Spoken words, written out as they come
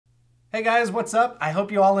Hey guys, what's up? I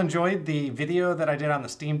hope you all enjoyed the video that I did on the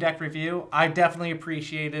Steam Deck review. I definitely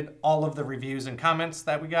appreciated all of the reviews and comments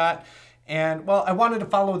that we got. And well, I wanted to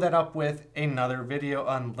follow that up with another video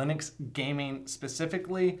on Linux gaming,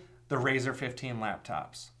 specifically the Razer 15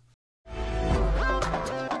 laptops.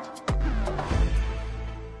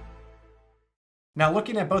 Now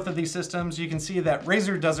looking at both of these systems, you can see that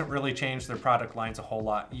Razer doesn't really change their product lines a whole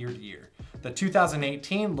lot year to year. The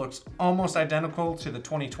 2018 looks almost identical to the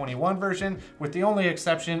 2021 version, with the only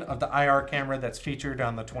exception of the IR camera that's featured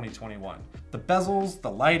on the 2021. The bezels, the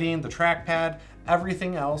lighting, the trackpad,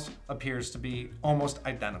 everything else appears to be almost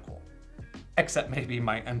identical, except maybe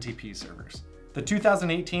my NTP servers. The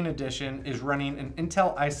 2018 edition is running an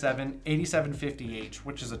Intel i7 8750H,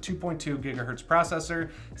 which is a 2.2 gigahertz processor,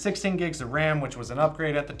 16 gigs of RAM, which was an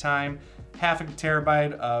upgrade at the time, half a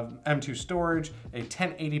terabyte of M2 storage, a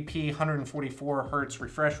 1080p 144 hertz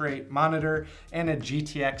refresh rate monitor, and a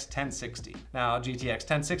GTX 1060. Now, GTX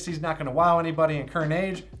 1060 is not going to wow anybody in current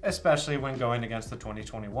age, especially when going against the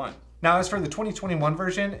 2021. Now, as for the 2021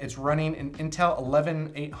 version, it's running an Intel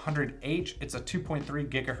 11800H. It's a 2.3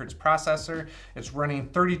 gigahertz processor. It's running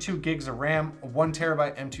 32 gigs of RAM, 1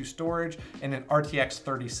 terabyte M2 storage, and an RTX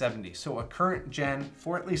 3070. So a current gen,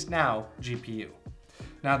 for at least now, GPU.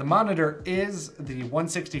 Now the monitor is the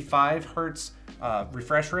 165 hertz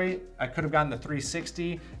refresh rate. I could have gotten the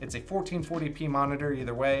 360. It's a 1440p monitor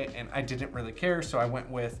either way, and I didn't really care, so I went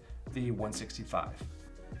with the 165.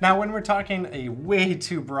 Now, when we're talking a way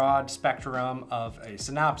too broad spectrum of a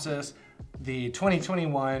synopsis, the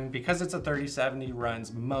 2021, because it's a 3070,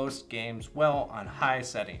 runs most games well on high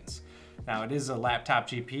settings. Now, it is a laptop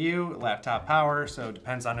GPU, laptop power, so it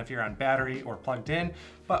depends on if you're on battery or plugged in,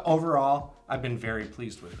 but overall, I've been very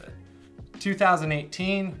pleased with it.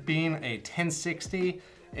 2018 being a 1060,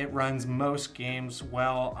 it runs most games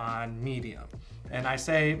well on medium. And I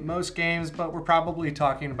say most games, but we're probably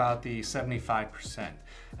talking about the 75%.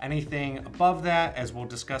 Anything above that, as we'll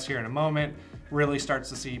discuss here in a moment, really starts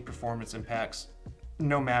to see performance impacts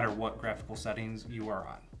no matter what graphical settings you are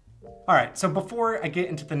on. All right, so before I get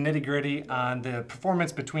into the nitty-gritty on the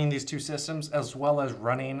performance between these two systems, as well as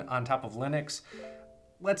running on top of Linux,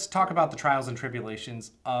 let's talk about the trials and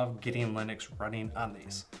tribulations of getting Linux running on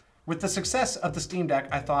these. With the success of the Steam Deck,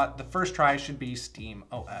 I thought the first try should be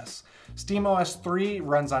SteamOS. SteamOS 3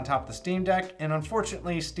 runs on top of the Steam Deck, and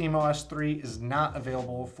unfortunately, SteamOS 3 is not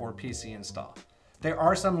available for PC install. There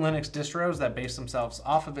are some Linux distros that base themselves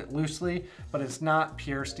off of it loosely, but it's not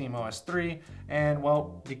pure SteamOS 3, and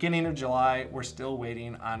well, beginning of July, we're still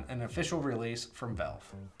waiting on an official release from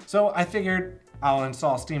Valve. So I figured I'll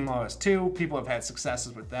install SteamOS 2, people have had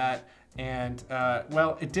successes with that, and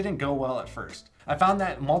well, it didn't go well at first. I found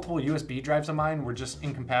that multiple USB drives of mine were just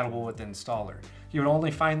incompatible with the installer. You would only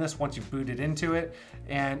find this once you booted into it,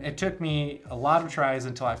 and it took me a lot of tries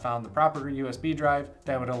until I found the proper USB drive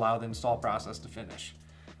that would allow the install process to finish.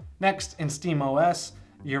 Next, in SteamOS,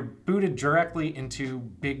 you're booted directly into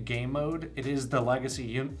big game mode. It is the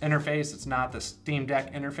legacy interface, it's not the Steam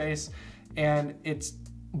Deck interface, and it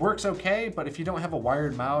works okay, but if you don't have a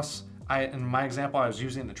wired mouse, in my example, I was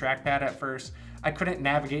using the trackpad at first. I couldn't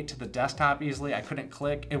navigate to the desktop easily. I couldn't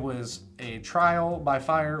click. It was a trial by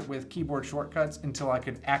fire with keyboard shortcuts until I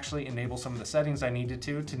could actually enable some of the settings I needed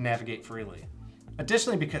to navigate freely.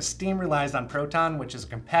 Additionally, because Steam relies on Proton, which is a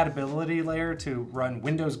compatibility layer to run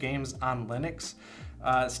Windows games on Linux,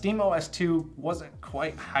 SteamOS 2 wasn't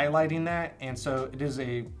quite highlighting that, and so it is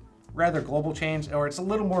a rather global change, or it's a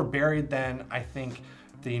little more buried than I think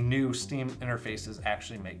the new Steam interfaces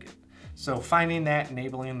actually make it. So finding that,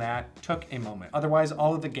 enabling that, took a moment. Otherwise,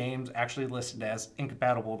 all of the games actually listed as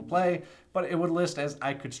incompatible to play, but it would list as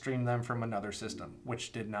I could stream them from another system,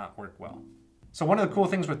 which did not work well. So one of the cool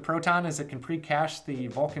things with Proton is it can pre-cache the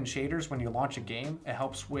Vulkan shaders when you launch a game. It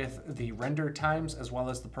helps with the render times as well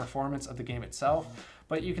as the performance of the game itself.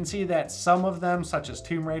 But you can see that some of them, such as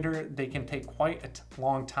Tomb Raider, they can take quite a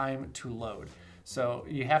long time to load. So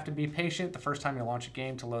you have to be patient the first time you launch a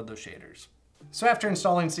game to load those shaders. So after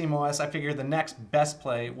installing SteamOS, I figured the next best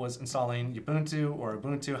play was installing Ubuntu, or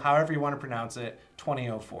Ubuntu, however you want to pronounce it,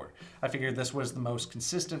 2004. I figured this was the most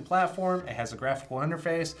consistent platform. It has a graphical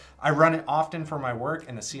interface. I run it often for my work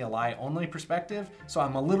in a CLI only perspective, so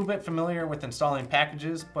I'm a little bit familiar with installing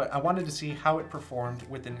packages, but I wanted to see how it performed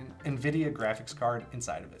with an NVIDIA graphics card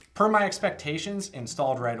inside of it. Per my expectations,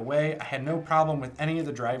 installed right away. I had no problem with any of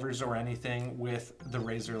the drivers or anything with the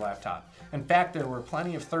Razer laptop. In fact, there were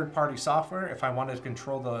plenty of third-party software if I wanted to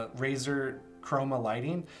control the Razer chroma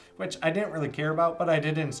lighting, which I didn't really care about, but I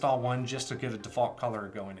did install one just to get a default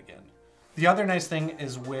color going again. The other nice thing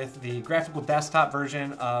is with the graphical desktop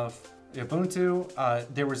version of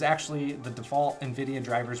Ubuntu, there was actually the default NVIDIA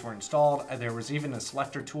drivers were installed. There was even a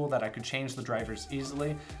selector tool that I could change the drivers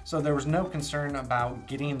easily. So there was no concern about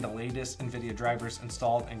getting the latest NVIDIA drivers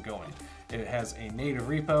installed and going. It has a native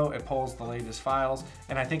repo, it pulls the latest files,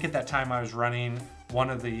 and I think at that time I was running one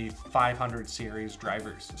of the 500 series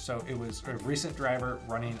drivers. So it was a recent driver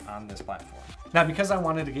running on this platform. Now, because I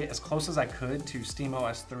wanted to get as close as I could to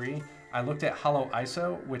SteamOS 3, I looked at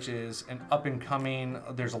HoloISO, which is an up and coming,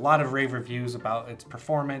 there's a lot of rave reviews about its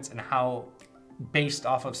performance and how based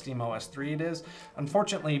off of SteamOS 3 it is.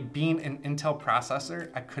 Unfortunately, being an Intel processor,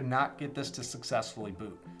 I could not get this to successfully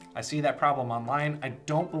boot. I see that problem online. I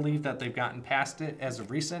don't believe that they've gotten past it as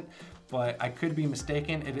of recent, but I could be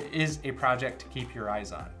mistaken. It is a project to keep your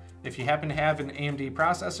eyes on. If you happen to have an AMD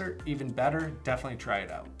processor, even better, definitely try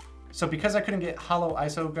it out. So because I couldn't get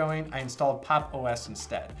HoloISO going, I installed PopOS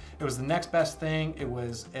instead. It was the next best thing. It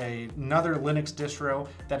was another Linux distro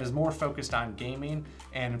that is more focused on gaming.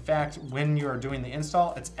 And in fact, when you are doing the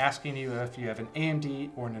install, it's asking you if you have an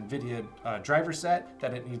AMD or an NVIDIA driver set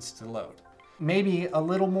that it needs to load. Maybe a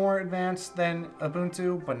little more advanced than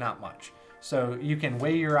Ubuntu, but not much. So you can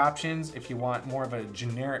weigh your options if you want more of a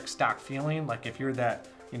generic stock feeling, like if you're that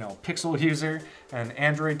Pixel user in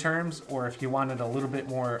Android terms, or if you wanted a little bit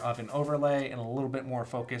more of an overlay and a little bit more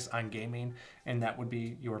focus on gaming, and that would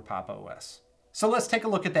be your PopOS. So let's take a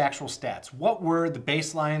look at the actual stats. What were the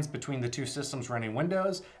baselines between the two systems running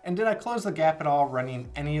Windows, and did I close the gap at all running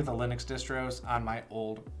any of the Linux distros on my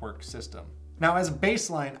old work system? Now, as a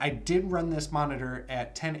baseline, I did run this monitor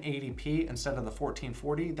at 1080p instead of the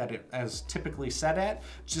 1440 that it is typically set at,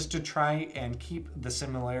 just to try and keep the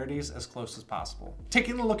similarities as close as possible.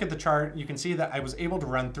 Taking a look at the chart, you can see that I was able to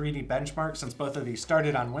run 3D benchmark since both of these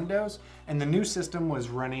started on Windows, and the new system was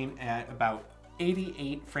running at about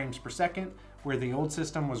 88 frames per second, where the old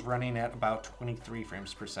system was running at about 23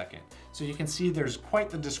 frames per second. So you can see there's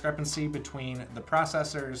quite the discrepancy between the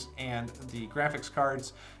processors and the graphics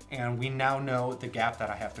cards, and we now know the gap that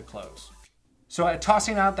I have to close. So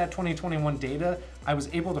tossing out that 2021 data, I was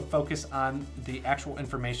able to focus on the actual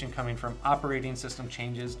information coming from operating system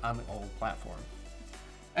changes on the old platform.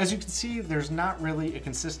 As you can see, there's not really a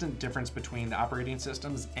consistent difference between the operating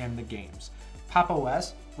systems and the games.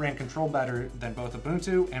 PopOS ran Control better than both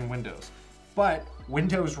Ubuntu and Windows, but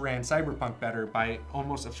Windows ran Cyberpunk better by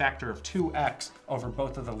almost a factor of 2x over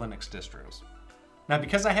both of the Linux distros. Now,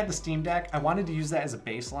 because I had the Steam Deck, I wanted to use that as a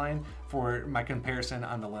baseline for my comparison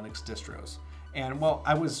on the Linux distros. And well,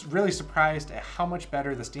 I was really surprised at how much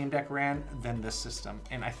better the Steam Deck ran than this system.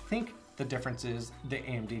 And I think the difference is the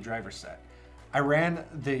AMD driver set. I ran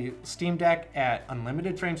the Steam Deck at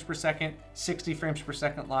unlimited frames per second, 60 frames per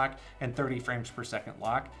second lock, and 30 frames per second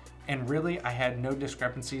lock. And really, I had no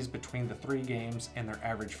discrepancies between the three games and their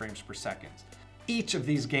average frames per second. Each of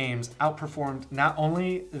these games outperformed not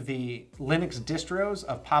only the Linux distros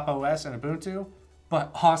of PopOS and Ubuntu,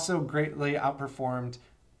 but also greatly outperformed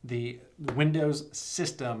the Windows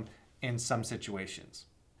system in some situations.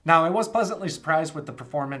 Now, I was pleasantly surprised with the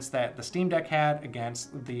performance that the Steam Deck had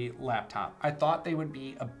against the laptop. I thought they would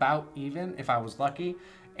be about even if I was lucky.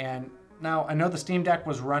 And now I know the Steam Deck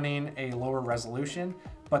was running a lower resolution,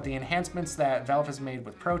 but the enhancements that Valve has made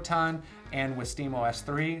with Proton and with SteamOS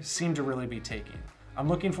 3 seem to really be taking. I'm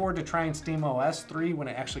looking forward to trying SteamOS 3 when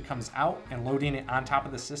it actually comes out and loading it on top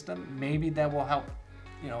of the system. Maybe that will help,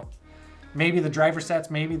 maybe the driver sets,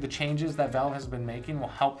 maybe the changes that Valve has been making will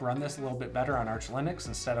help run this a little bit better on Arch Linux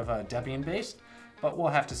instead of Debian based, but we'll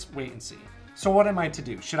have to wait and see. So what am I to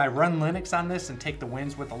do? Should I run Linux on this and take the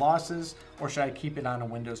wins with the losses, or should I keep it on a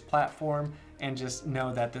Windows platform and just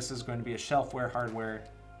know that this is going to be a shelfware hardware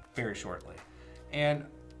very shortly? And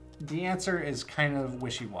the answer is kind of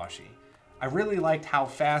wishy-washy. I really liked how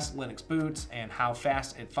fast Linux boots and how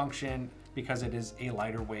fast it functioned because it is a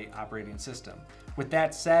lighter weight operating system. With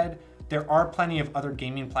that said, there are plenty of other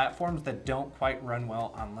gaming platforms that don't quite run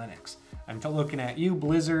well on Linux. I'm looking at you,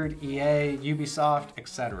 Blizzard, EA, Ubisoft,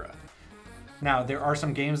 etc. Now, there are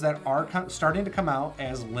some games that are starting to come out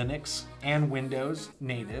as Linux and Windows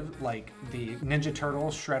native, like the Ninja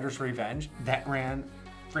Turtles Shredder's Revenge, that ran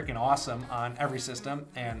freaking awesome on every system,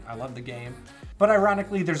 and I love the game. But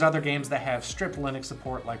ironically, there's other games that have stripped Linux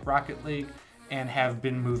support like Rocket League and have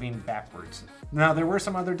been moving backwards. Now, there were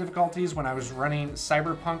some other difficulties when I was running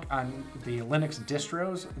Cyberpunk on the Linux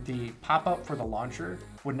distros. The pop-up for the launcher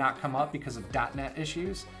would not come up because of .NET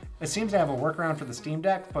issues. It seems to have a workaround for the Steam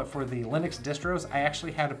Deck, but for the Linux distros, I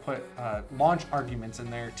actually had to put launch arguments in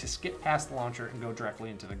there to skip past the launcher and go directly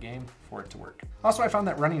into the game for it to work. Also, I found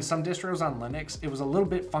that running some distros on Linux, it was a little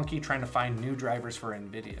bit funky trying to find new drivers for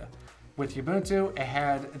NVIDIA. With Ubuntu, it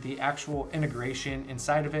had the actual integration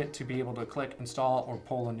inside of it to be able to click install or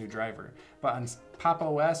pull a new driver. But on Pop!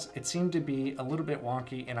 OS, it seemed to be a little bit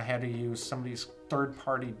wonky and I had to use somebody's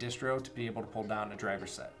third-party distro to be able to pull down a driver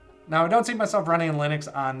set. Now, I don't see myself running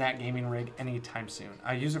Linux on that gaming rig anytime soon.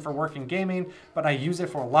 I use it for working gaming, but I use it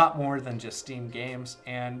for a lot more than just Steam games.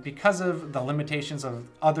 And because of the limitations of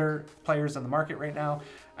other players in the market right now,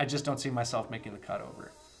 I just don't see myself making the cut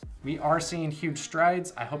over. We are seeing huge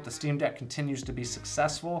strides. I hope the Steam Deck continues to be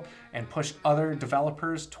successful and push other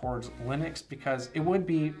developers towards Linux, because it would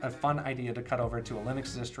be a fun idea to cut over to a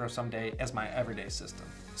Linux distro someday as my everyday system.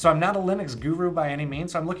 So I'm not a Linux guru by any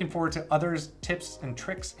means, so I'm looking forward to others' tips and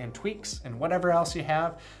tricks and tweaks and whatever else you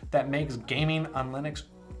have that makes gaming on Linux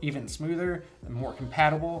even smoother and more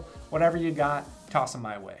compatible. Whatever you got, toss them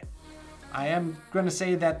my way. I am going to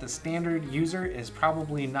say that the standard user is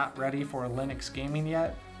probably not ready for Linux gaming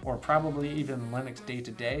yet, or probably even Linux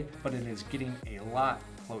day-to-day, but it is getting a lot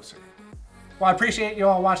closer. Well, I appreciate you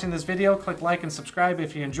all watching this video. Click like and subscribe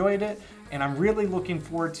if you enjoyed it, and I'm really looking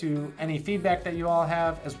forward to any feedback that you all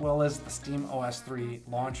have, as well as the SteamOS 3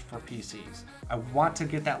 launch for PCs. I want to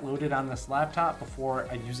get that loaded on this laptop before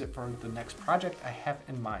I use it for the next project I have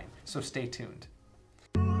in mind, so stay tuned.